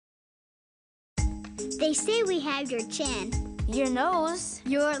They say we have your chin. Your nose.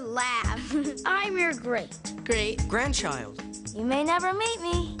 Your laugh. I'm your great grandchild. You may never meet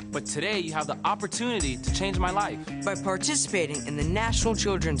me. But today you have the opportunity to change my life. By participating in the National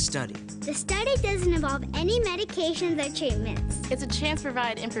Children's Study. The study doesn't involve any medications or treatments. It's a chance to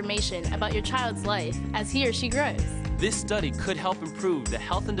provide information about your child's life as he or she grows. This study could help improve the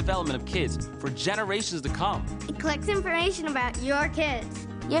health and development of kids for generations to come. It collects information about your kids.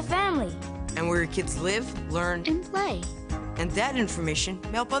 Your family. And where your kids live, learn, And play. and that information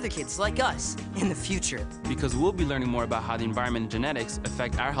may help other kids like us in the future. Because we'll be learning more about how the environment and genetics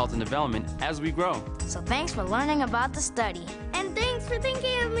affect our health and development as we grow. So thanks for learning about the study. And thanks for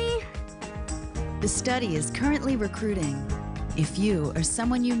thinking of me. The study is currently recruiting. If you or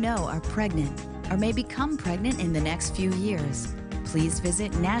someone you know are pregnant or may become pregnant in the next few years, please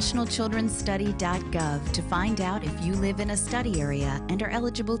visit nationalchildrenstudy.gov to find out if you live in a study area and are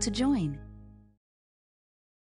eligible to join.